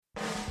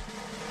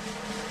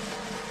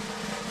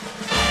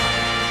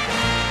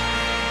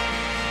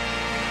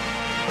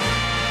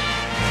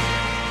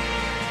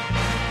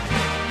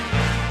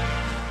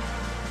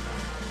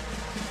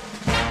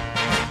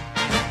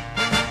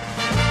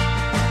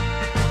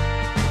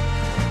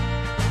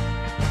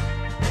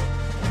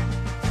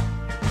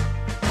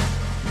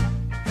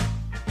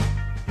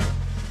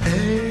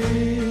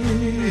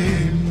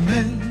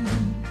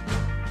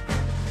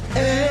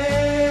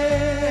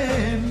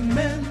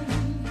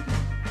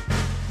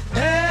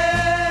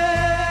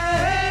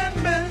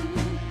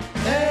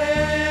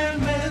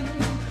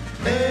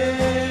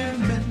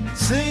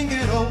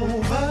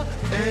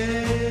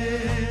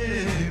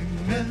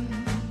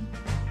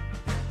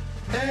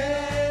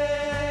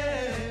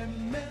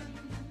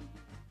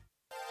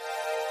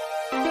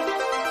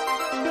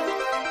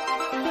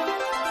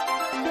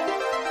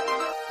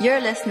You're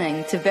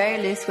listening to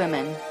Very Loose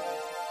Women.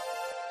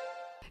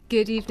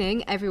 Good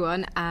evening,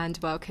 everyone, and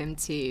welcome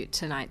to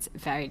tonight's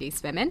Very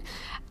Loose Women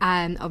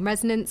on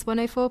Resonance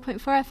 104.4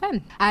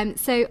 FM.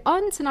 So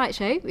on tonight's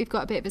show, we've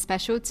got a bit of a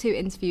special, 2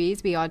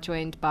 interviewees. We are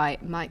joined by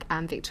Mike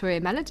and Victoria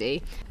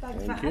Melody.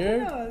 Thanks for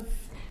having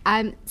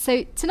us.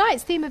 So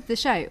tonight's theme of the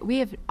show,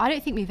 I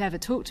don't think we've ever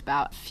talked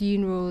about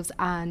funerals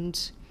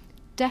and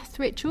death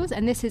rituals,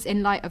 and this is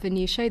in light of a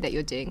new show that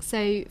you're doing.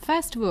 So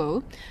first of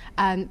all,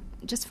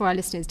 just for our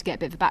listeners to get a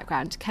bit of a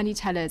background, can you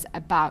tell us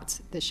about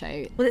the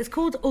show? Well, it's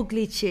called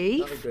Ugly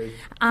Chief,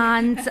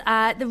 and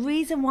the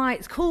reason why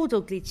it's called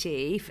Ugly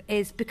Chief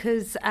is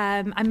because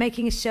I'm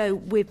making a show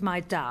with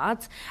my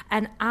dad,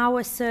 and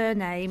our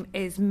surname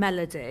is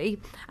Melody,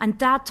 and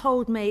Dad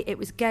told me it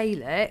was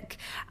Gaelic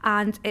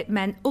and it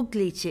meant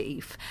Ugly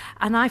Chief,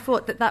 and I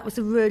thought that was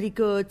a really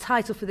good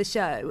title for the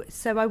show.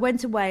 So I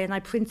went away and I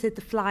printed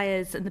the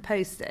flyers and the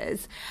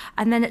posters,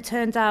 and then it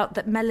turned out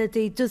that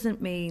Melody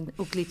doesn't mean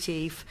Ugly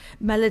Chief.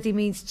 Melody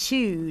means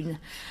tune.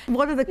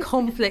 One of the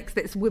conflicts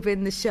that's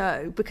within the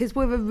show, because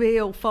we're a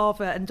real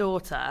father and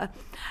daughter,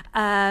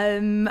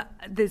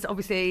 there's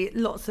obviously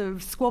lots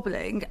of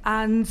squabbling,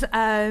 and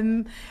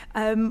one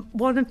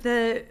of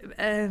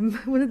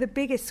the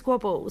biggest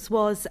squabbles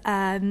was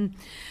around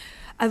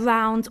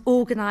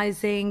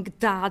organising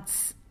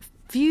Dad's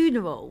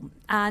funeral.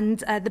 And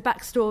the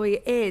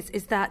backstory is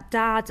that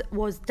Dad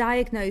was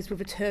diagnosed with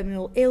a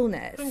terminal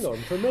illness. Hang on,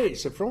 for me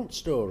it's a front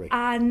story.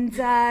 And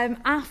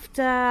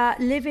after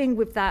living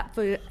with that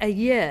for a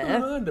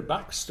year... the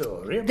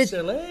backstory, I'm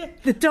silly.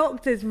 The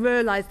doctors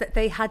realised that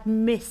they had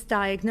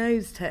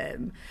misdiagnosed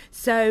him.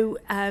 So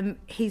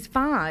he's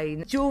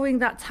fine. During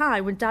that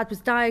time, when Dad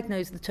was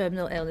diagnosed with a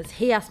terminal illness,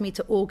 he asked me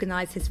to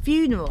organise his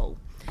funeral.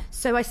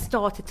 So I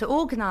started to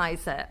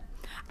organise it.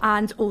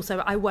 And also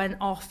I went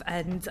off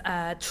and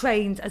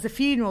trained as a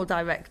funeral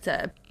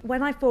director.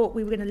 When I thought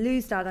we were going to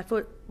lose Dad, I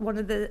thought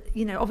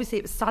obviously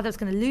it was sad I was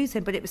going to lose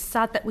him, but it was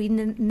sad that we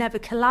never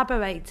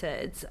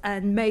collaborated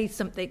and made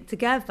something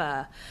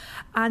together.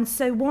 And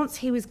so once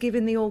he was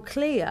given the all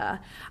clear,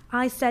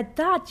 I said,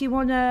 Dad, do you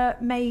want to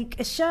make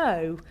a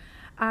show?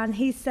 And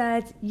he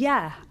said,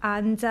 yeah.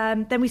 And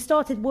then we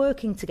started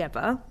working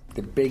together.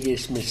 The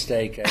biggest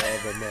mistake I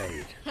ever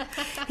made.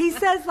 He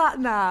says that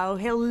now.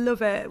 He'll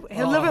love it.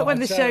 He'll love it when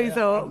the show's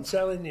up. I'm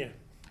telling you.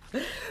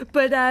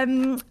 But,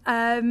 yeah,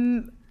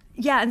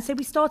 and so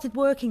we started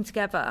working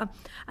together.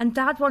 And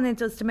Dad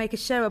wanted us to make a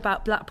show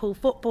about Blackpool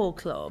Football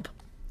Club,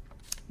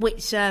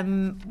 which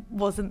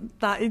wasn't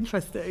that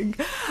interesting.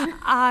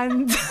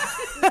 And...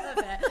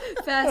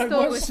 First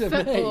thought was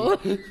football.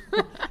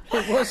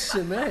 It was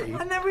to me.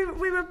 And then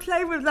we were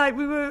playing with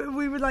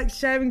we were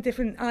sharing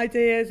different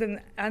ideas,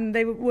 and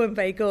they weren't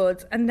very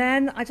good. And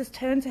then I just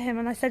turned to him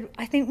and I said,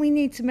 I think we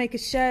need to make a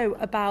show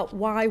about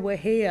why we're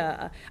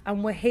here,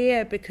 and we're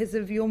here because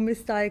of your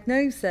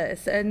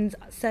misdiagnosis. And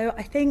so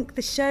I think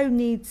the show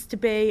needs to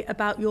be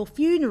about your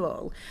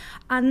funeral.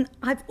 And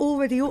I've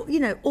already,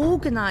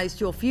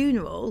 organised your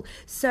funeral.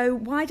 So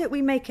why don't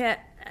we make it,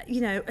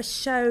 a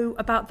show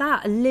about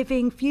that, a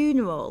living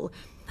funeral?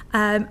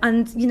 And,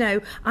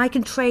 I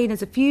can train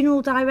as a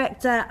funeral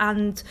director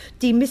and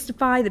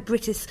demystify the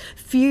British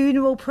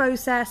funeral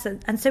process.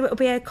 And so it'll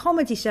be a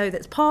comedy show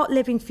that's part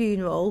living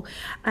funeral,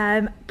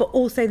 but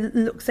also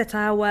looks at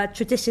our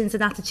traditions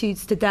and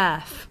attitudes to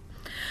death.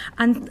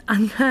 And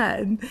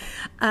then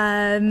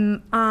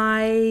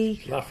I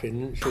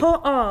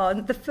put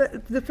on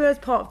the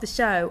first part of the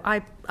show.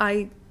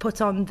 I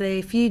put on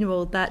the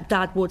funeral that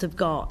Dad would have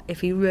got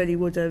if he really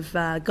would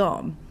have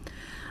gone,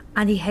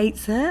 and he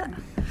hates it.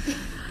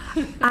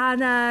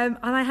 And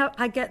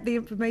I get the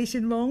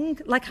information wrong.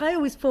 I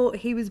always thought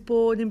he was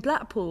born in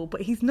Blackpool,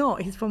 but he's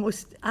not. He's from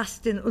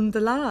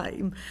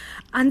Ashton-under-Lyme,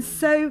 and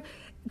so.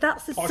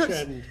 That's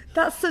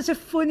such a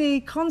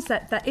funny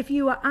concept, that if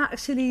you were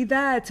actually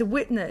there to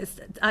witness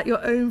at your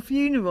own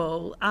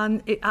funeral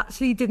and it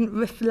actually didn't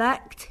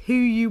reflect who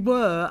you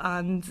were,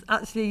 and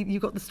actually you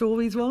got the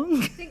stories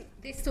wrong. I think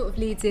this sort of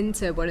leads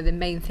into one of the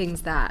main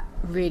things that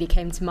really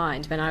came to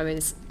mind when I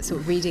was sort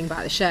of reading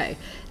about the show.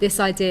 This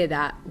idea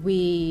that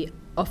we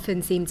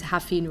often seem to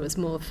have funerals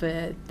more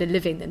for the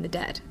living than the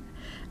dead,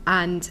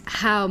 and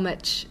how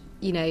much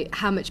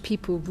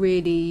people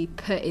really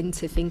put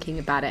into thinking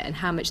about it and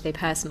how much they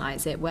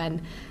personalise it, when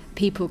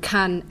people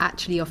can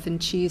actually often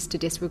choose to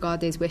disregard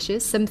those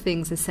wishes. Some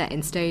things are set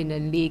in stone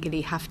and legally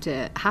have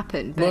to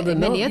happen, but in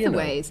many other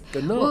ways.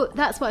 Well,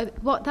 that's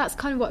that's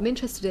kind of what I'm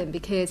interested in,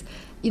 because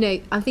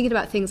I'm thinking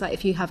about things like,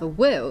 if you have a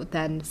will,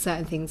 then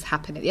certain things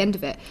happen at the end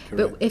of it.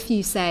 Correct. But if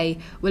you say,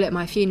 well, at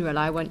my funeral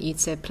I want you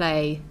to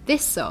play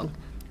this song,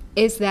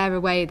 is there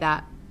a way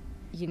that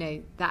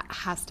that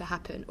has to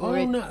happen? Or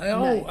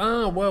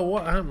well,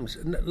 what happens?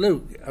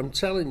 Luke, I'm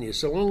telling you,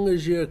 so long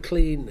as you're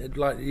clean,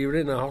 like you're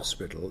in a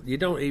hospital, you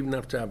don't even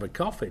have to have a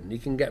coffin. You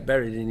can get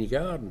buried in your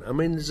garden. I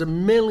mean, there's a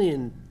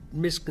million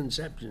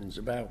misconceptions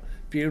about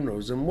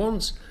funerals, and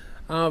once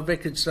our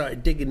vicar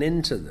started digging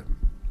into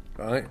them,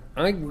 right,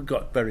 I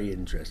got very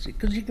interested,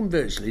 because you can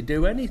virtually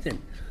do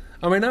anything.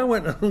 I mean, I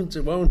went on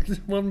to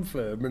one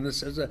firm and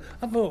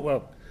I thought,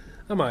 well,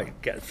 I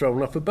might get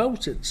thrown off a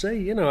boat at sea.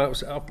 You know, I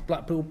was off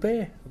Blackpool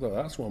Pier. I thought,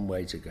 that's one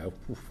way to go.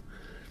 Oof.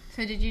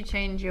 So did you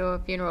change your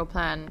funeral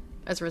plan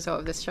as a result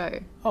of this show?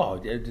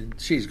 Oh,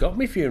 she's got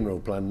me funeral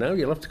plan now.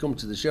 You'll have to come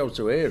to the show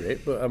to hear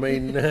it. But I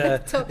mean,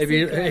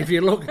 if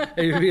you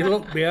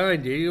look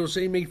behind you, you'll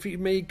see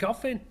me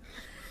coffin.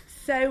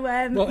 So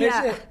what is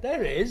it?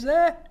 There it is.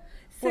 There.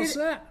 What's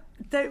that?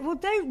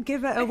 Don't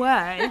give it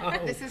away.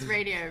 This is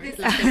radio.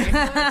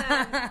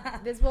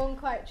 There's one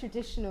quite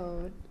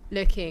traditional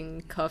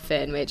looking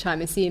coffin, which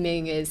I'm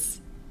assuming is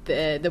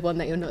the one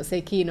that you're not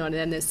so keen on, and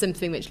then there's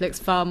something which looks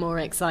far more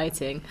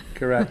exciting.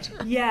 Correct.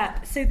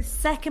 Yeah, so the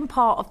second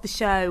part of the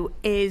show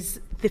is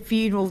the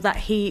funeral that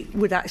he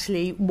would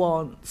actually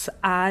want,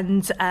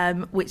 and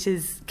which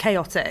is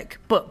chaotic,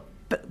 but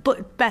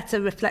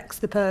better reflects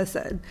the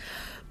person.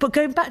 But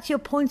going back to your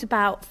point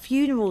about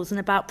funerals and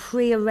about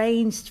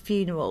pre-arranged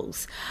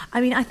funerals,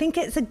 I mean, I think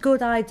it's a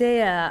good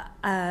idea,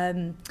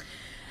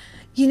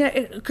 you know,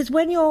 because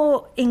when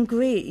you're in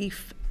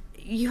grief,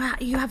 you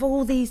have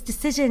all these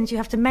decisions you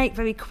have to make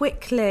very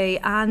quickly,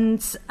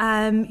 and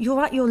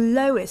you're at your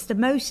lowest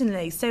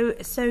emotionally. So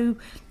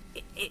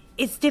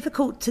it's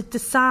difficult to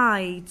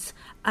decide,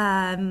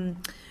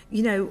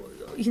 you know,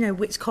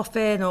 which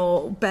coffin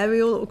or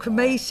burial or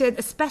cremation,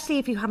 especially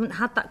if you haven't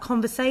had that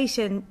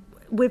conversation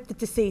with the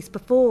deceased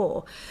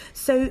before.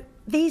 So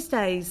these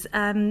days,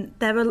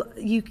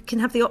 you can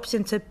have the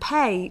option to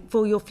pay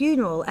for your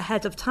funeral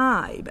ahead of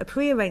time, a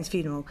pre-arranged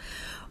funeral,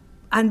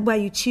 and where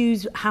you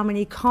choose how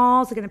many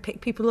cars are going to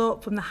pick people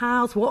up from the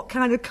house, what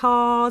kind of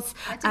cars.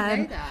 I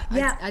didn't know that.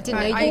 Yeah, I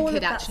didn't know you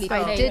could actually pay.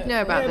 I did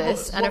know about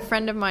this, and a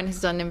friend of mine has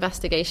done an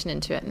investigation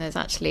into it, and there's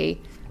actually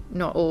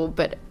not all,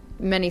 but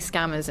many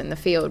scammers in the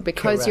field,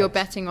 because Correct. You're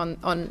betting on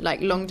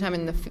like long term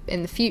in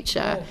the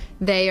future.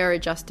 They are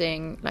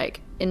adjusting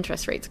like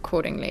interest rates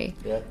accordingly,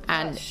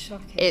 and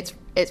it's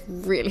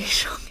really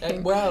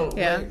shocking.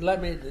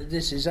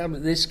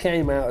 This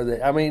came out of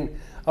the. I mean,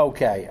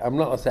 okay, I'm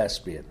not a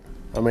thespian.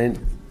 I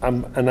mean,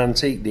 I'm an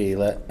antique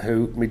dealer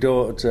who my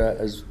daughter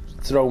has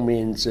thrown me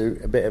into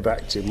a bit of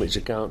acting, which I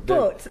can't do.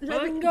 But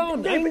hang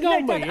on, mate.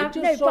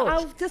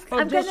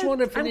 I'm just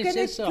want to finish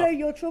this off. I'm going to blow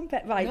your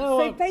trumpet, right? No,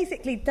 so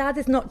basically, Dad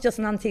is not just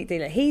an antique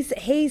dealer. He's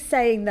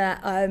saying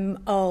that,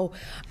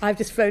 I've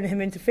just thrown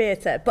him into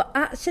theatre. But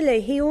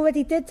actually, he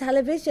already did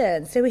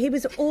television. So he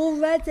was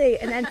already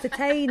an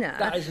entertainer.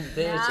 That isn't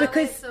theatre.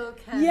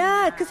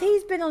 Because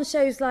he's been on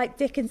shows like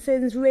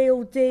Dickinson's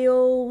Real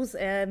Deals,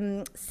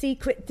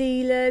 Secret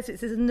Dealers,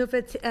 which is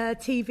another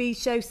TV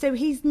show. So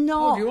he's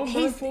not... Oh, do you want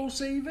my full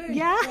CV?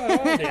 Yeah.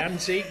 Well, the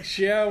antique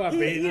show, I've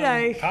been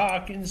on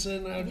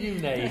Parkinson, you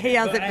name it. He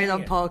hasn't been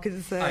on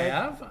Parkinson. I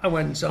have. I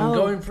went on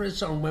Going for a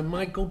Song when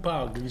Michael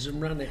Parkinson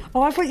ran it.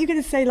 Oh, I thought you were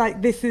going to say,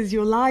 like, This Is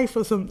Your Life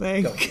or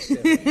something. Star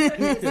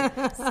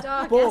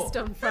guest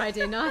on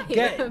Friday night.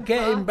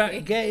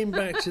 Getting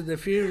back to the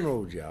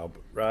funeral job,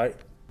 right?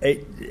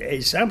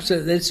 It's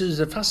absolutely... This is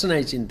a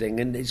fascinating thing,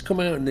 and it's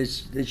come out in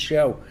this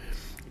show.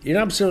 You're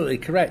absolutely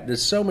correct.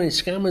 There's so many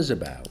scammers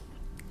about,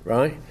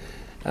 right?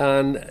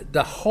 And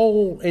the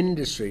whole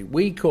industry,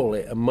 we call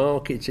it a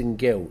marketing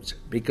guilt,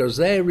 because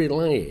they're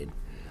relying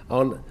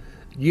on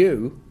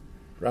you,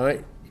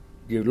 right?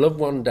 Your loved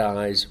one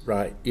dies,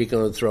 right? You're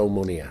going to throw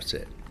money at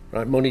it,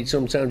 right? Money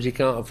sometimes you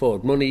can't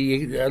afford.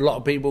 Money a lot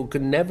of people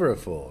can never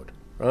afford,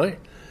 right?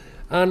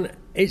 And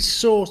it's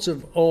sort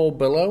of all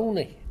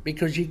baloney,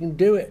 because you can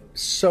do it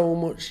so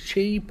much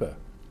cheaper,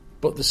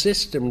 but the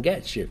system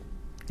gets you.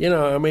 You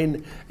know, I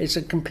mean, it's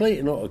a complete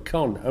and utter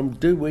con, and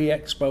do we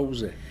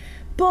expose it?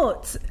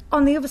 But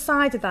on the other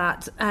side of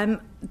that,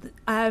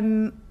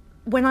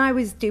 when I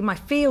was doing my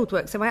field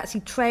work, so I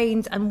actually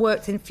trained and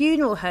worked in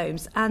funeral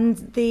homes, and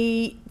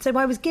so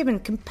I was given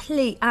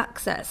complete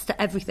access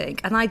to everything,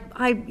 and I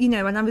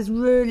was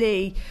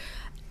really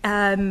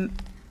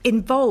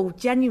involved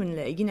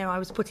genuinely. You know, I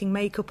was putting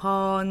makeup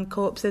on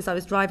corpses, I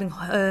was driving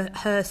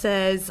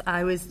hearses,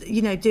 I was,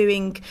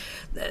 doing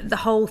the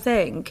whole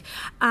thing,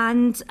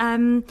 and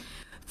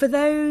for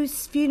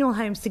those funeral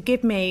homes to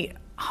give me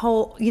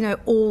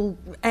all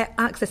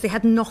access, they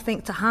had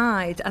nothing to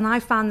hide, and I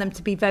found them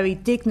to be very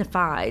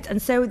dignified. And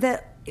so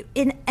that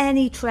in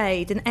any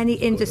trade, in any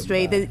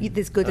industry,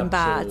 there's good and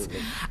bad,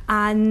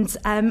 and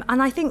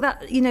I think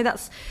that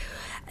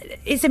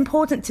it's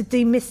important to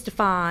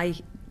demystify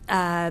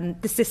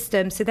the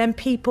system, so then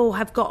people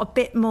have got a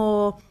bit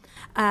more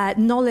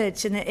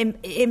knowledge, and it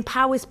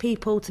empowers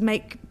people to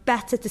make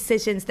better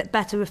decisions that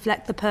better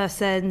reflect the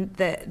person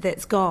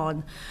that's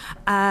gone.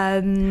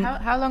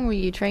 How long were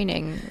you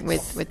training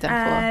with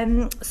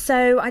them for?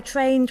 So I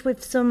trained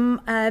with some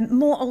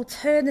more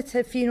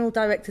alternative funeral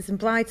directors in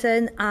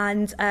Brighton,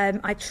 and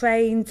I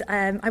trained...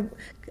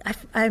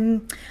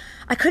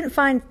 I couldn't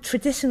find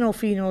traditional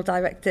funeral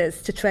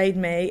directors to train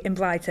me in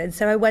Brighton,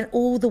 so I went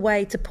all the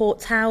way to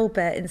Port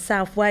Talbot in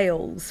South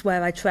Wales,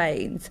 where I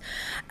trained.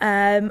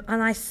 And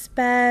I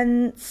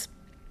spent...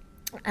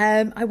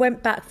 I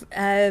went back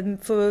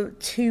for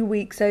 2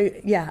 weeks,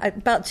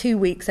 about 2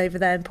 weeks over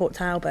there in Port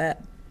Talbot.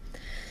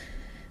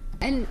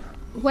 And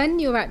when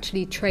you're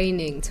actually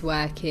training to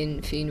work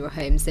in funeral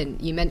homes,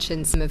 and you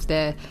mentioned some of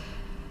the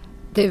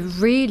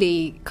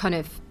really kind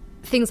of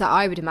things that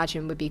I would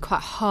imagine would be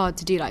quite hard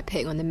to do, like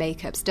putting on the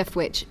makeup, stuff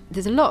which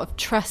there's a lot of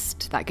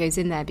trust that goes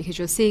in there, because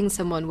you're seeing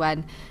someone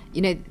when,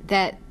 you know,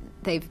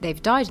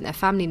 they've died and their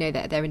family know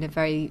that they're in a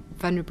very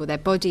vulnerable, their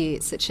body,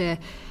 it's such a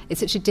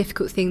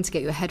difficult thing to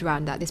get your head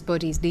around, that this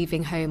body's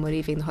leaving home or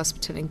leaving the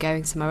hospital and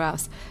going somewhere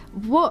else.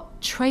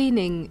 What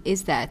training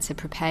is there to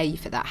prepare you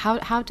for that?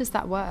 How does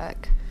that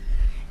work?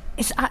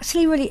 It's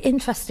actually really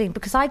interesting,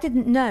 because I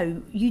didn't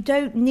know you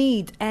don't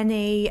need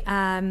any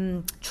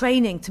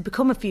training to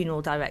become a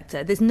funeral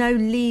director. There's no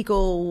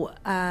legal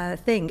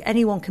thing.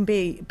 Anyone can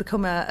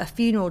become a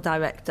funeral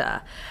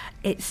director.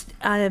 It's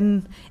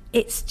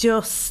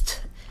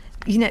just,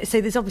 you know, so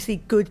there's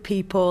obviously good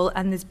people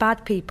and there's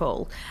bad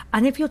people.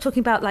 And if you're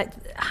talking about, like,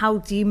 how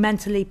do you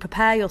mentally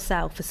prepare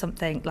yourself for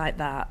something like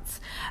that?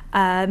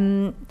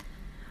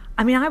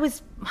 I mean,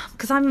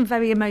 because I'm a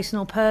very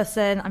emotional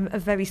person, I'm a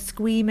very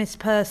squeamish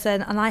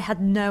person, and I had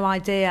no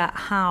idea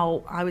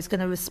how I was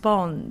going to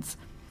respond.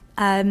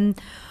 But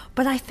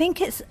I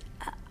think it's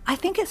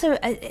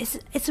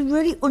a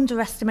really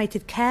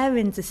underestimated care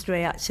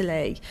industry,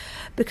 actually,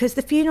 because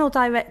the funeral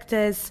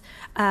directors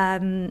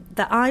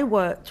that I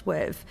worked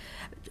with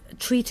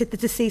treated the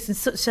deceased in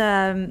such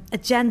a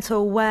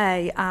gentle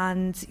way,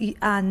 and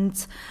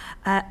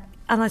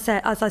as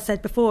I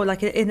said before,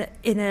 like in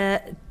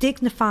a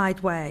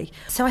dignified way.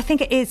 So I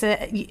think it is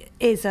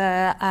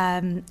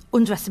a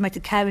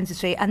underestimated care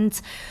industry.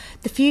 And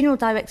the funeral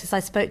directors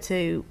I spoke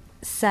to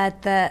said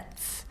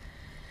that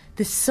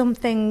there's some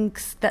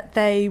things that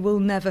they will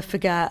never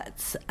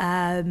forget,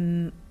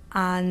 and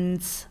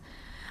it's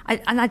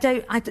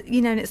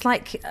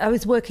like I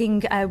was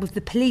working with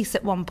the police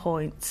at one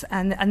point,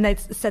 and they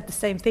said the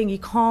same thing. You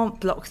can't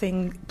block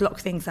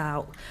things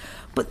out,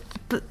 but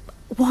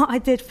what I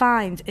did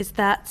find is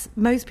that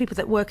most people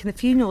that work in the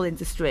funeral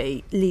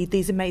industry lead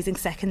these amazing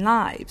second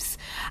lives.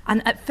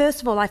 And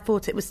first of all, I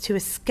thought it was to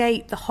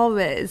escape the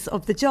horrors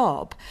of the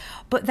job.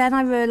 But then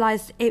I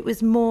realised it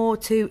was more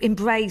to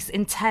embrace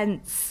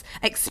intense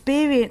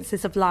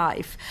experiences of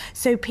life.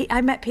 So I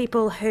met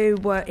people who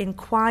were in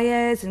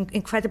choirs,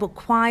 incredible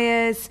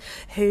choirs,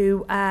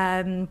 who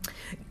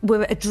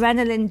were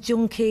adrenaline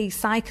junkie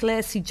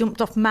cyclists who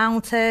jumped off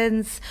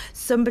mountains.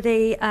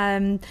 Somebody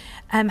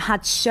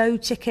had show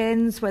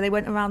chickens, where they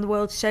went around the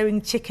world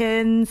showing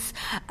chickens.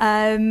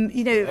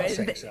 That's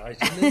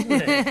exciting, isn't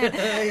it?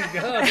 Oh,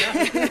 God,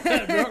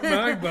 that rocked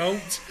my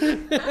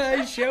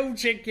boat. Show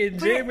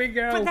chickens, here we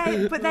go.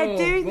 But they're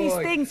doing these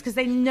things because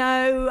they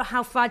know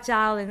how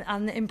fragile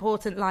and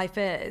important life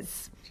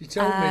is. She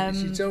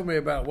told me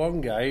about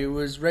one guy who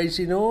was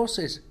racing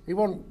horses. He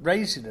wasn't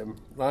racing them,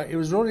 like he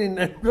was running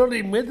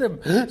with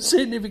them,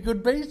 seeing if he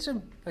could beat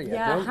them.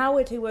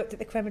 Howard, who worked at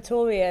the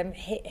crematorium,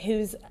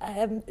 who's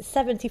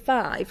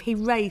 75, he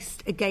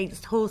raced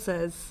against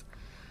horses.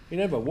 He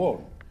never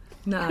won.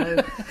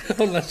 No.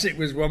 Unless it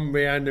was one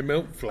behind a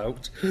milk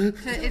float.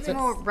 It's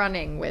more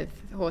running with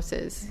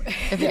horses.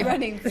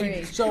 Running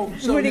free.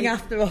 Running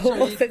after a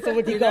horse that's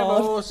already gone.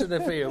 Have a horse in the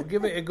field,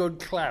 give it a good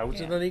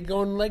clout, and then he'd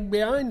go and leg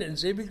behind it and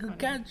see if he could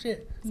catch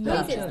it.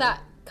 It's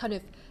that kind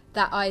of,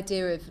 that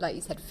idea of, like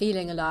you said,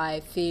 feeling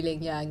alive,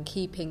 feeling young,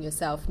 keeping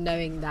yourself,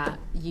 knowing that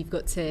you've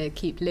got to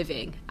keep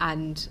living.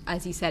 And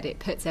as you said, it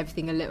puts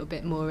everything a little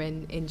bit more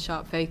in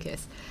sharp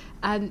focus.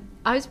 And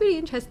I was really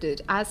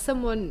interested, as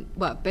someone,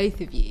 well,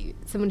 both of you,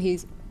 someone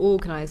who's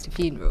organised a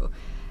funeral,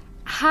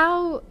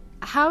 how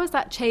has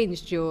that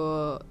changed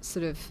your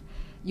sort of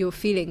your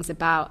feelings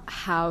about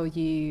how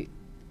you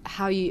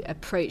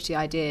approach the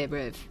idea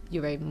of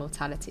your own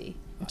mortality?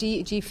 Do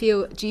you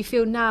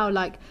feel now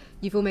like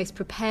you've almost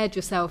prepared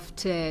yourself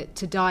to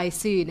die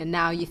soon, and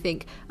now you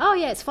think, oh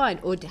yeah, it's fine,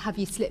 or have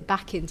you slipped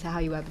back into how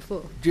you were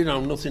before? Do you know,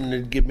 nothing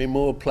would give me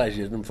more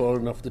pleasure than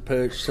falling off the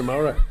perch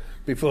tomorrow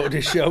before the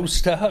show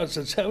starts.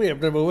 I tell you,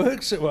 I've never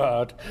worked so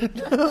hard.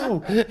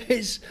 No,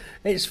 it's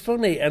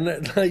funny,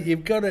 and like,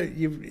 you've got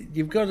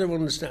to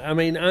understand. I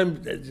mean,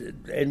 I'm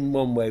in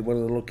one way one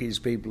of the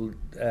luckiest people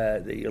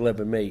that you'll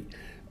ever meet,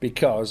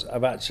 because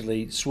I've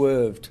actually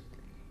swerved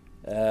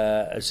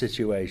a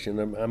situation.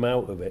 I'm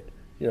out of it.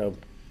 You know, a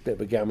bit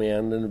of a gammy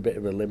hand and a bit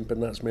of a limp,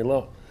 and that's my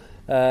lot.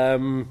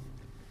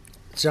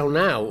 So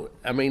now,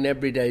 I mean,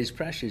 every day is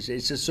precious.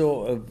 It's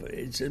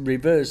a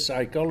reverse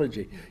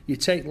psychology. You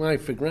take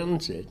life for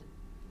granted.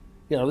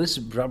 You know, this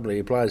probably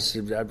applies to,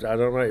 I don't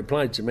know, it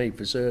applied to me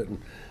for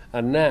certain.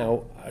 And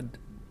now,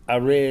 I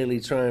really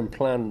try and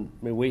plan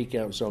my week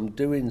out so I'm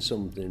doing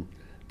something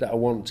that I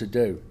want to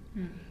do.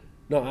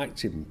 Not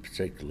acting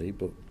particularly,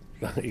 but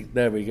like,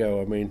 there we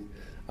go. I mean,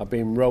 I've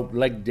been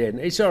legged in.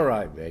 It's all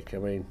right, Vic. I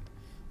mean,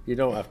 you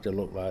don't have to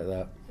look like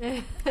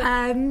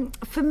that.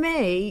 For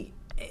me,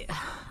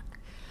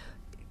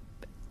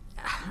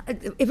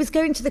 it was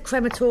going to the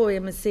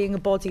crematorium and seeing a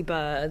body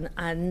burn,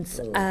 and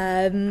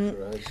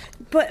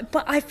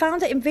but I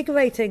found it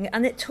invigorating,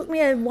 and it took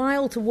me a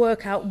while to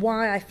work out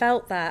why I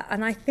felt that.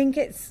 And I think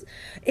it's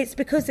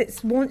because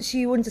it's once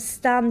you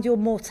understand your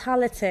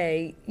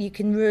mortality, you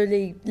can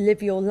really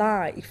live your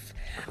life.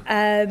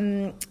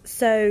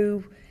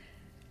 So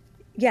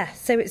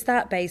it's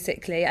that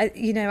basically. I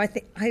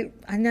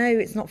know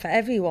it's not for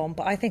everyone,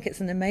 but I think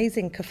it's an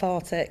amazing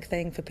cathartic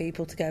thing for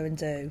people to go and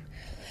do.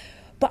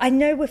 But I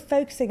know we're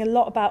focusing a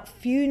lot about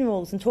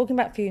funerals and talking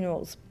about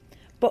funerals,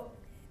 but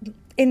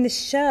in the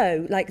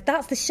show, like,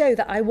 that's the show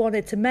that I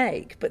wanted to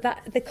make, but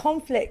that the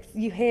conflict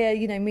you hear,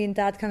 me and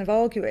Dad kind of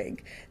arguing,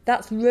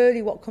 that's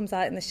really what comes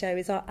out in the show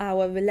is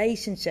our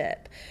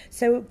relationship.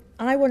 So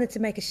I wanted to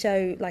make a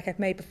show like I've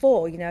made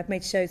before. I've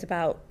made shows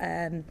about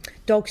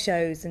dog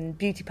shows and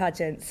beauty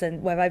pageants,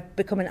 and where I've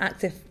become an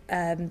active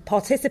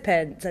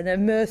participant and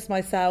immerse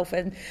myself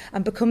and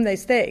become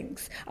those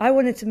things. I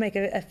wanted to make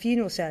a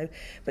funeral show,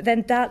 but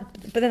then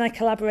I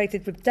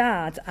collaborated with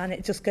Dad, and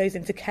it just goes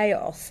into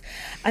chaos.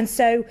 And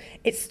so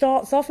it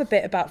starts off a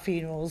bit about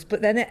funerals,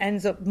 but then it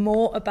ends up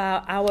more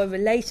about our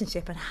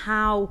relationship and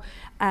how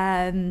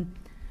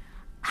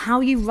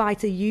you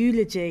write a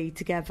eulogy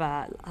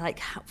together,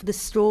 like the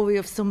story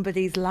of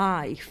somebody's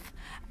life.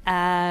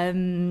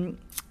 Well,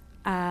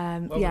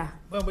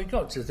 we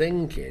got to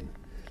thinking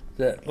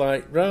that,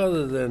 like,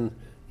 rather than,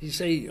 you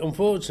see,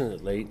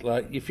 unfortunately,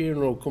 like, your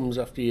funeral comes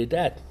after you're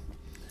dead.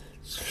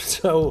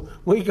 So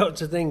we got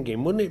to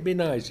thinking, wouldn't it be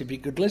nice if you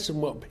could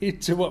listen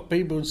to what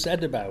people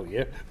said about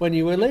you when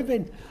you were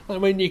living? I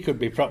mean, you could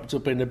be propped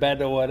up in a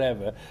bed or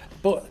whatever,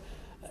 but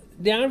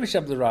the Irish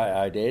have the right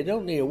idea,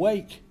 don't they?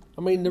 Awake.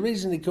 I mean, the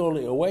reason they call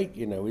it awake,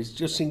 is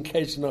just in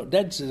case they're not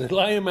dead. So they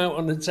lie them out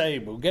on the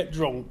table, get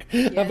drunk,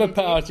 have a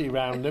party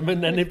round them,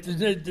 and then if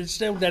they're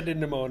still dead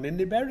in the morning,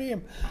 they bury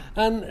them.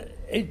 And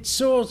it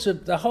sort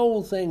of, the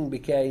whole thing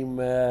became,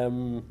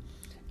 it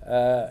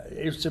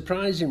was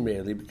surprising,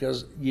 really,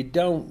 because you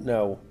don't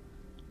know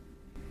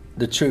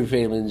the true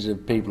feelings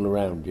of people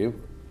around you,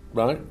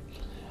 right?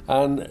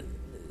 And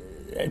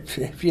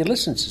if you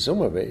listen to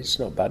some of it, it's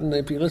not bad, and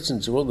if you listen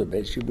to other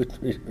bits, you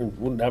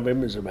wouldn't have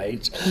him as a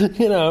mate.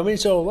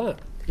 It's all that.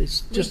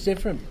 It's just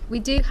different. We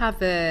do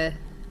have a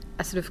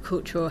sort of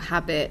cultural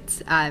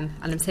habit, and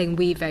I'm saying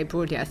we very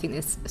broadly, I think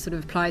this sort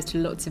of applies to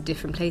lots of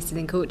different places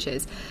and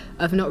cultures,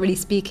 of not really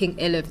speaking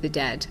ill of the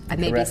dead,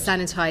 and maybe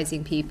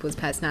sanitising people's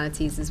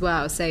personalities as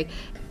well. So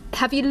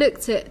have you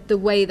looked at the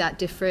way that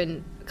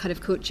different kind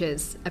of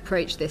cultures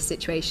approach this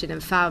situation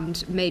and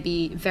found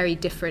maybe very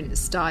different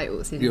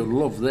styles in You'll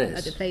love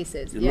this. Other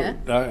places?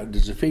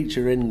 There's a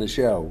feature in the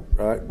show,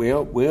 right? We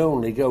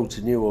only go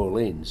to New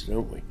Orleans,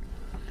 don't we?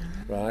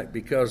 Right,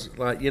 because,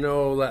 like,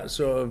 all that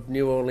sort of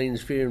New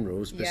Orleans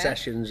funerals,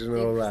 processions and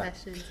all that.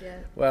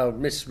 Well,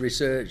 Miss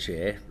Research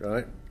here,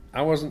 right,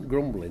 I wasn't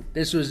grumbling.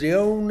 This was the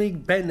only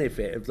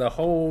benefit of the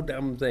whole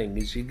damn thing,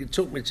 is she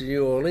took me to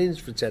New Orleans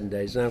for 10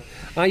 days. Now,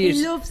 he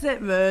loves it,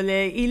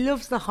 really. He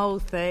loves the whole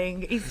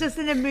thing. He's just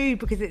in a mood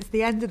because it's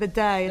the end of the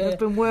day, and I've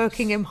been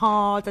working him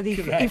hard, and he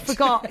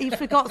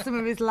forgot some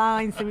of his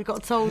lines, so he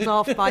got told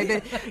off by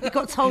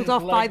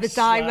the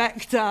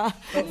director.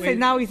 So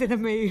now he's in a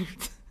mood.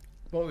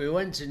 Well, we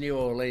went to New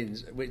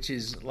Orleans, which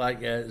is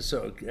like a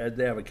sort of,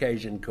 they have a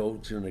Cajun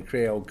culture and a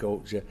Creole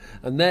culture,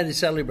 and there they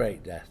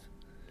celebrate death.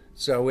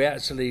 So we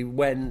actually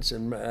went,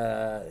 and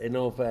in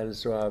all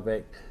fairness to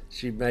Arvic,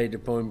 she made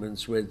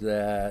appointments with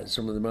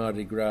some of the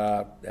Mardi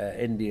Gras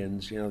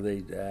Indians,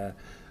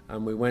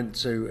 and we went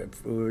to,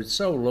 we were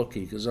so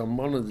lucky because on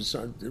one of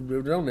the, we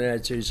were only there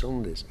 2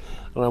 Sundays,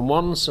 and on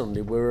one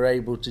Sunday we were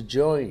able to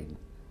join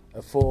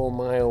a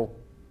 4-mile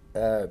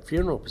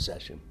funeral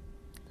procession.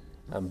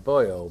 And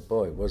boy, oh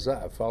boy, was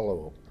that a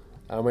follow-up.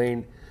 I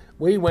mean,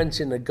 we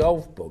went in a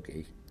golf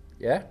buggy,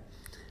 yeah?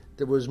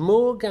 There was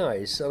more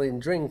guys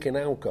selling drink and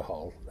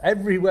alcohol.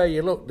 Everywhere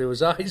you looked, there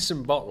was ice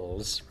and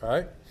bottles,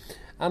 right?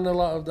 And a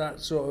lot of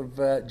that sort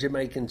of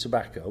Jamaican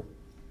tobacco.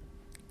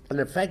 And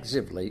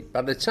effectively,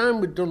 by the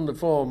time we'd done the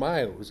 4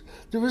 miles,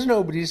 there was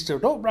nobody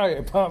stood upright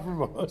apart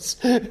from us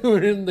who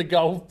were in the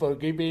golf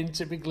buggy being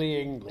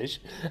typically English.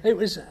 It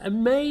was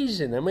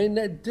amazing. I mean,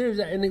 they'd do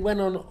that, and it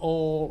went on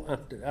all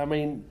after. I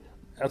mean,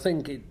 I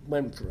think it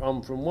went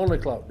on from 1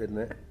 o'clock, didn't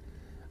it?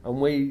 And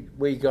we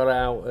got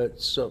out at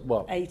 8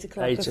 o'clock.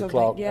 8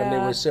 o'clock, and they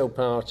were still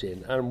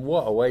partying. And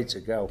what a way to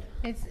go!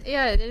 It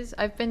is.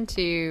 I've been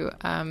to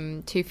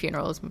 2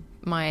 funerals,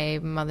 my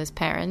mother's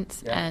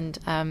parents, and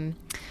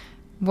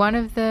one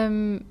of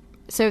them.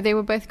 So they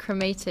were both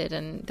cremated,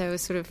 and there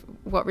was sort of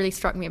what really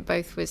struck me at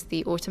both was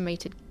the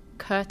automated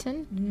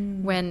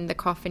curtain when the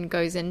coffin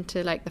goes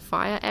into like the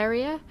fire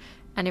area,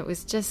 and it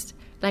was just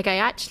like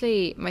I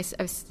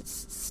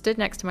stood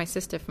next to my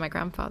sister for my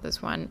grandfather's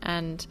one,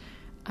 and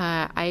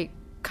I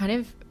kind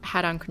of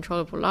had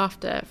uncontrollable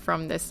laughter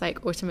from this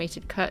like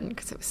automated curtain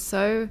because it was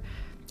so.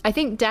 I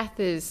think death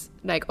is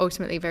like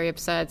ultimately very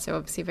absurd, so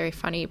obviously very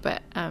funny,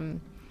 but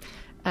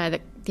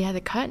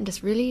the curtain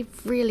just really,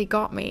 really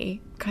got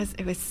me because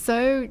it was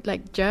so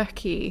like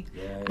jerky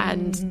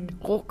and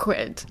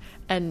awkward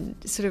and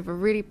sort of a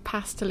really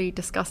pastely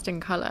disgusting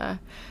colour.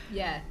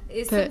 Yeah,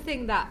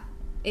 something that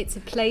it's a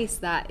place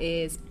that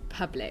is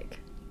public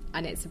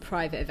and it's a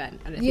private event,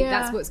 and I think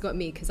that's what's got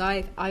me, because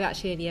I've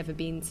actually only ever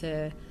been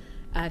to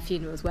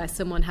funerals where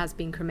someone has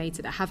been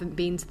cremated. I haven't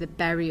been to the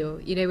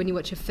burial. You know, when you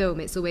watch a film,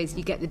 it's always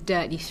you get the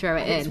dirt and you throw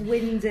it in. It's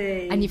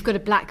windy. And you've got a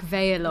black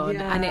veil on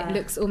and it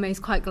looks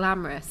almost quite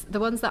glamorous. The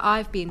ones that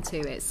I've been to,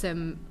 it's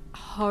some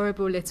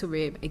horrible little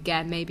room,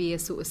 again, maybe a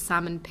sort of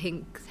salmon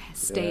pink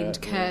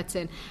stained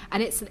curtain.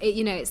 And it's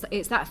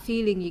that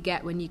feeling you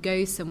get when you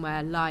go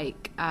somewhere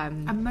like a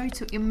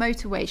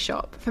motorway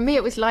shop. For me,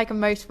 it was like a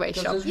motorway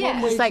shop.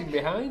 It's like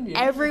behind you.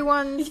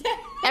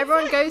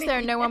 Everyone goes there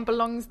and no one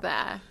belongs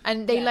there,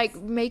 and they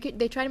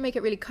they try to make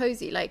it really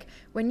cozy. Like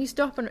when you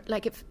stop on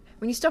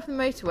when you stop on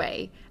the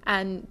motorway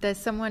and there's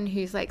someone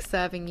who's like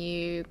serving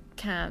you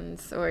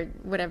cans or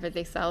whatever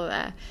they sell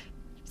there,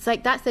 it's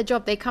like that's their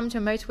job. They come to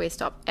a motorway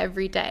stop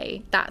every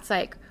day. That's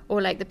like,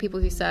 or like the people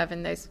who serve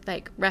in those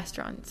like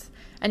restaurants.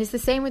 And it's the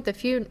same with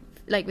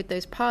with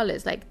those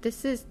parlours. Like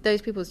this is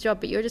those people's job,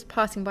 but you're just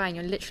passing by and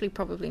you're literally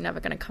probably never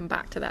going to come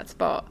back to that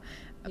spot.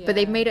 Yeah. But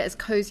they've made it as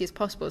cozy as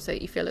possible so that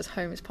you feel as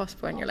home as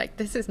possible, and you're like,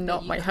 this is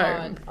not my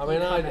home. I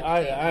mean,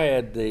 I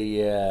had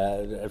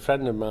a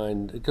friend of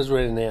mine, because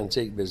we're in the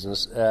antique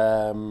business,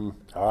 or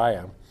I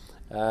am,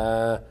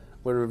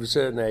 we're of a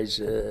certain age,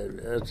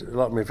 a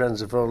lot of my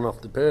friends have fallen off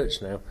the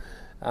perch now,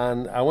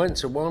 and I went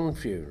to one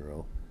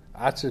funeral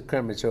at a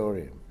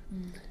crematorium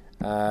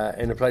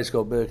in a place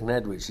called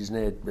Birkenhead, which is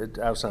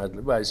outside,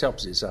 well, it's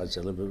opposite sides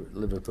of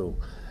Liverpool,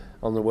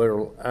 on the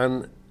Wirral,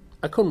 and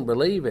I couldn't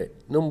believe it.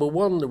 Number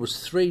one, there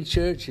was 3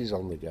 churches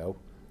on the go.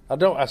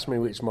 Don't ask me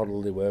which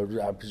model they were.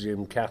 I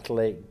presume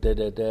Catholic,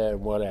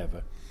 and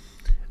whatever.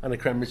 And a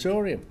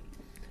crematorium.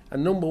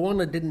 And number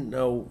one, I didn't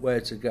know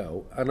where to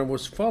go. And I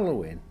was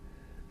following.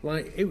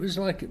 It was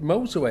like a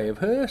motorway of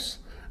hearse.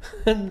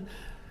 And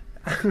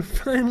I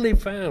finally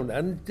found,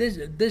 and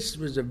this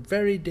was a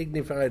very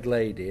dignified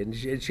lady, and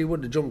she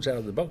would have jumped out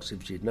of the box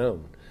if she'd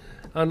known.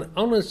 And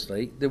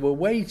honestly, they were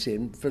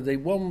waiting for the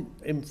one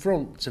in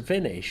front to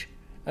finish,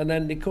 and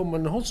then they come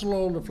and hustle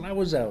all the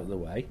flowers out of the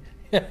way,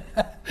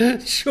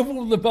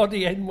 shovel the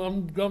body in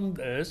one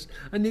hearse,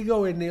 and you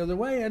go in the other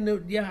way, and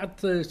you had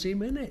 30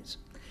 minutes.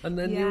 And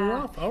then you were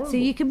off. Horrible. So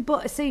you can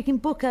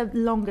book a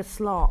longer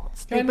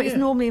slot, but it's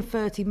normally in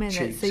 30 minutes.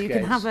 Cheap so you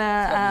can have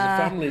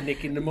a family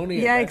nicking the money.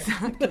 Yeah,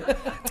 exactly.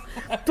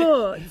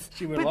 But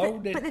she was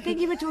loaded. But the thing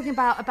you were talking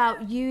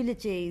about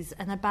eulogies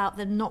and about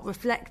them not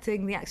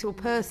reflecting the actual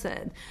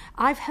person.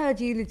 I've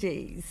heard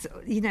eulogies,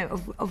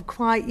 of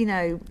quite,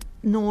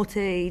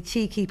 naughty,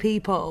 cheeky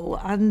people,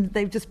 and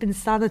they've just been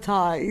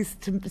sanitised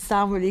to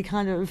sound really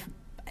kind of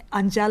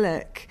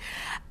angelic,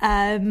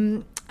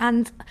 and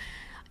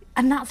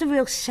that's a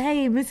real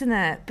shame, isn't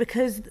it?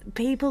 Because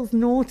people's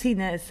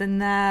naughtiness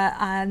and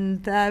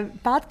their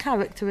bad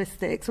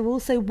characteristics are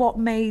also what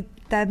made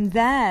them,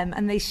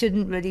 and they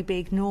shouldn't really be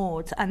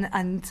ignored.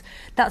 And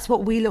that's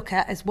what we look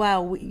at as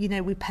well.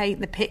 We paint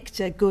the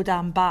picture, good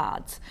and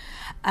bad.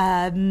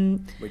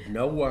 With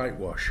no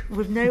whitewash.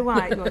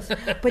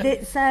 But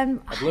it's...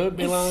 I've learned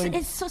my line.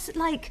 It's sort of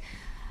like...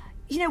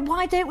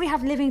 why don't we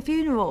have living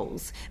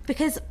funerals?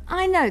 Because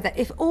I know that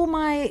if all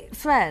my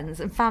friends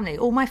and family,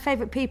 all my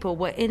favourite people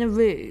were in a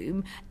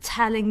room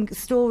telling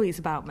stories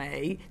about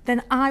me,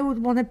 then I would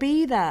want to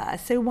be there.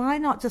 So why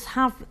not just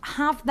have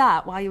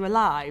that while you're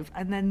alive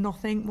and then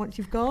nothing once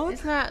you've gone?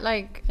 It's not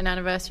like an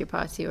anniversary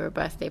party or a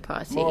birthday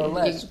party. More or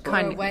less.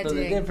 Kind of wedding.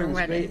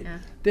 The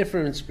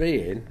difference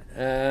being,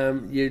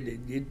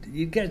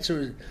 you get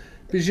to...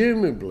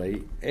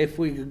 Presumably, if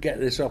we could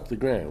get this off the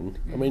ground,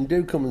 I mean,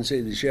 do come and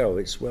see the show,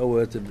 it's well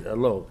worth a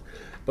look.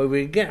 But if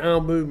we get our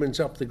movements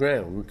off the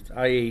ground,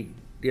 i.e.,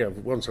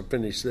 once I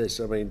finish this,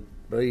 I mean,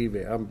 believe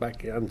it, I'm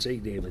back at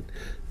antique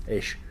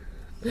dealing-ish.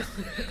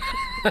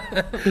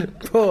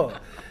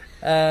 But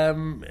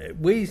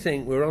we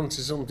think we're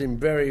onto something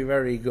very,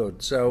 very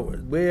good. So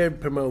we're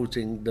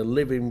promoting the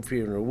living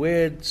funeral.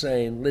 We're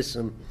saying,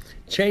 listen,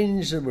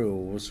 change the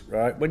rules,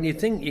 right? When you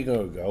think you're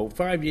going to go,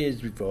 5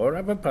 years before,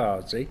 have a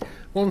party,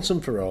 once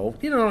and for all,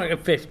 like a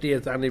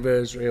 50th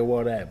anniversary or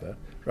whatever,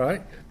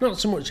 right? Not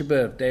so much a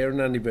birthday or an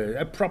anniversary,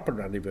 a proper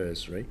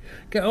anniversary.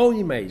 Get all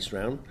your mates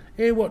round,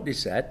 hear what they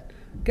said,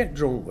 get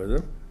drunk with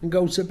them, and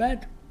go to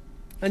bed.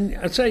 And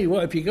I tell you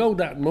what, if you go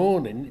that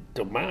morning, it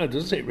doesn't matter,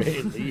 does it,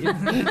 really?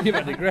 You've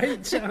had a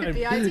great time. It'd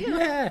be ideal.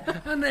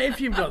 Yeah, and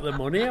if you've got the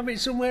money, have it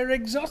somewhere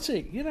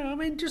exotic.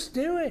 Just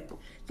do it.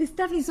 There's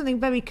definitely something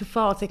very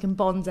cathartic and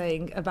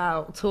bonding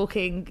about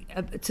talking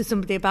to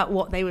somebody about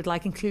what they would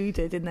like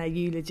included in their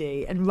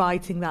eulogy and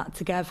writing that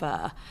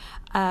together.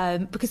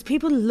 Because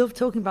people love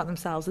talking about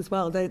themselves as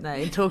well, don't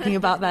they? And talking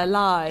about their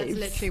lives. That's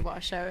literally what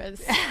our show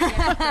is.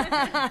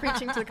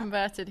 Preaching to the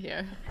converted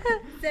here.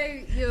 So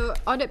you're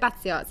on at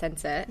Battersea Arts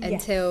Centre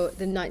until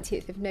the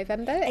 19th of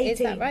November, 18th. Is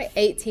that right?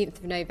 18th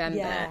of November.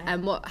 Yeah.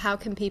 And how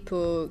can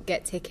people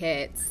get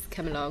tickets,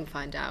 come along,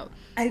 find out?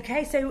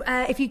 Okay, so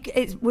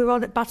we're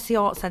on at Battersea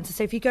Arts Centre.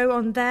 So if you go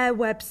on their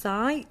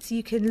website,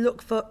 you can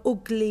look for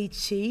Ugly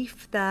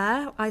Chief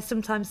there. I've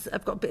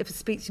got a bit of a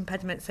speech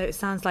impediment, so it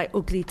sounds like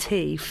Ugly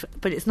Teeth,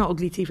 but it's not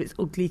Ugly Teeth, it's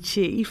Ugly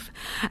Chief.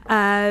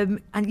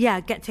 And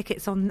yeah, get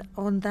tickets on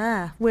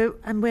there. We're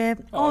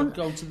on.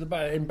 Go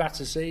to in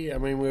Battersea. I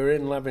mean, we're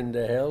in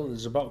Lavender Hill.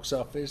 There's a box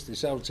office. They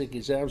sell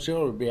tickets there. I'm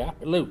sure we'll be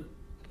happy. Luke,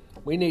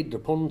 we need the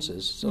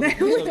punters. So We're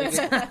doing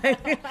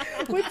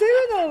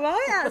all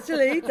right,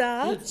 actually,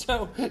 Dad.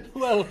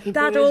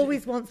 Dad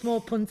always wants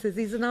more punters.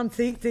 He's an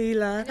antique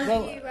dealer.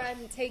 Have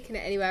you taken it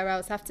anywhere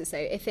else after? So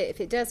if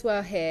it does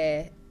well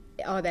here,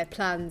 are there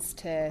plans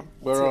to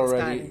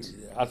expand?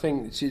 I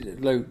think,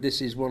 Luke,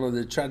 this is one of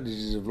the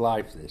tragedies of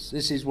life.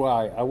 This is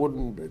why I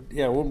wouldn't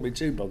be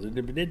too bothered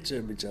if it did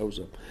turn my toes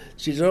up.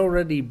 She's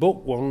already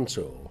booked one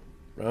tour,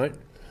 right?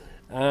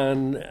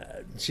 And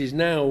she's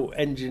now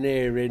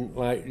engineering,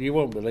 like, you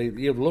won't believe,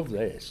 you'll love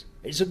this.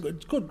 It's a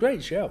good,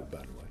 great show, by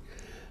the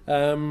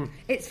way.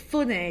 It's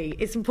funny.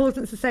 It's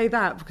important to say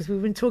that because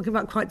we've been talking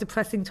about quite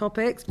depressing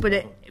topics, but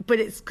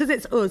it's because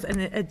it's us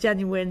and a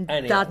genuine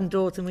dad and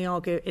daughter, and we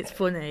argue. It's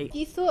funny.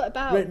 You thought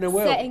about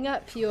setting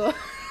up your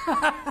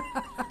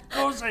Of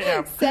course I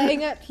have.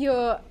 setting up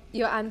your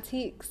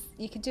antiques.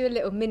 You could do a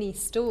little mini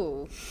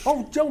stall.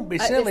 Oh, don't be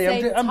silly!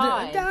 Hang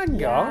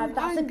on.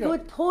 That's a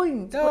good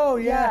point. Oh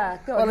yeah.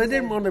 Well, I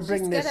didn't want to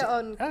bring Just this. get it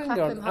on Hang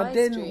Clapham on. High I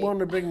didn't Street. want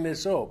to bring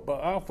this up,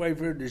 but halfway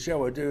through the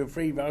show, I do a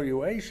free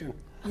valuation.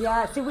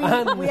 Yeah, so we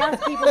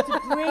ask people to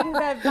bring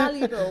their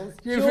valuables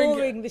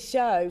during the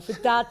show for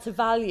Dad to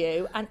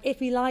value, and if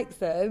he likes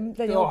them,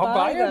 then he'll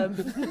buy them.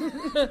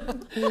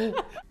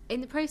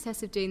 In the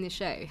process of doing the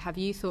show, have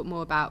you thought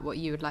more about what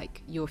you would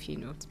like your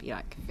funeral to be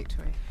like,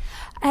 Victoria?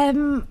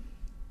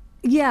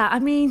 Yeah, I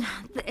mean,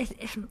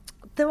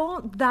 there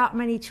aren't that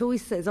many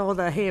choices, are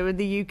there, here in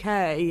the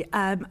UK?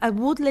 A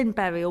woodland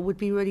burial would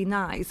be really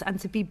nice, and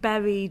to be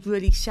buried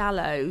really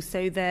shallow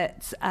so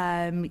that,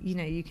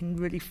 you can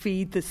really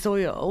feed the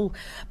soil,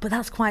 but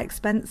that's quite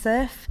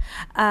expensive.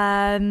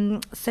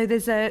 So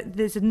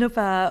there's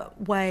another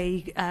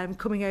way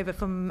coming over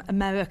from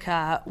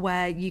America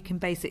where you can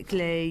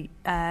basically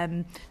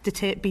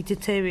be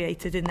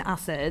deteriorated in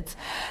acid.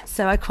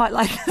 So I quite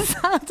like the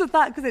sound of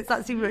that because it's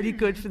actually really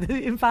good for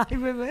the environment.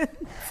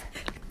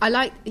 I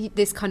like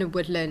this kind of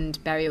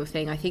woodland burial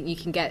thing. I think you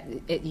can get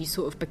it. You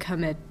sort of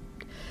become a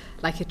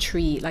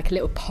tree, like a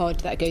little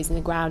pod that goes in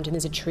the ground, and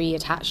there's a tree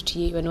attached to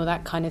you, and all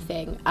that kind of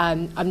thing.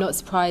 I'm not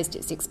surprised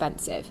it's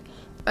expensive.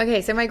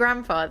 Okay, so my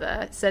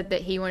grandfather said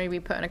that he wanted to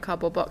be put in a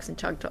cardboard box and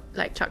chucked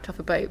off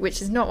a boat,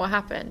 which is not what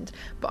happened.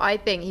 But I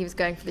think he was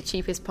going for the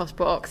cheapest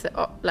possible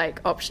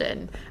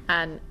option.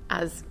 And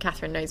as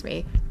Catherine knows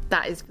me,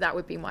 that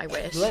would be my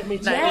wish. Let me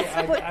tell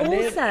you, but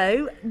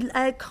also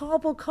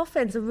cardboard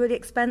coffins are really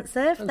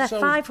expensive. They're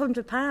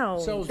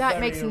 £500. That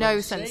makes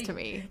no sense to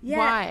me. Yeah,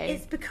 why?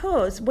 It's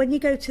because when you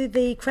go to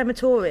the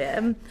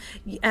crematorium,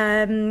 you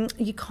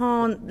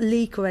can't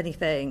leak or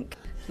anything.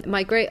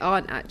 My great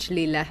aunt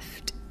actually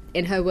left.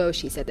 In her will,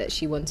 she said that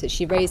she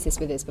raised this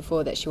with us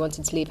before, that she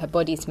wanted to leave her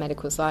body to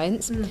medical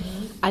science.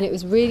 Mm-hmm. And it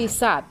was really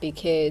sad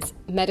because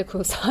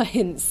medical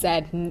science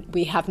said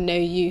we have no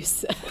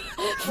use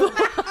for...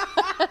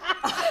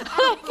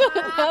 I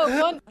couldn't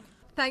help one.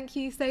 Thank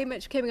you so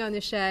much for coming on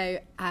the show.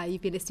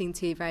 You've been listening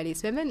to Very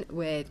Loose Women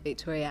with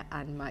Victoria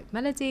and Mike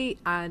Melody,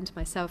 and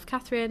myself,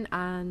 Catherine,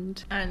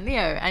 and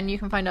Leo. And you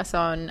can find us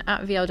on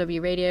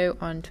 @VLW Radio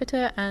on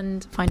Twitter,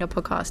 and find our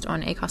podcast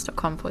on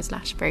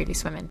acast.com/Very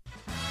Loose Women.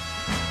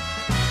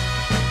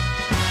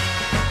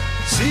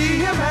 See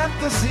him at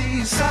the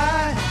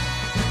seaside,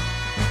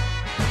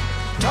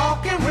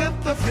 talking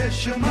with the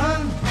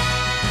fishermen,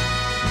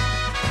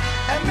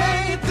 and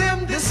made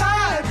them decide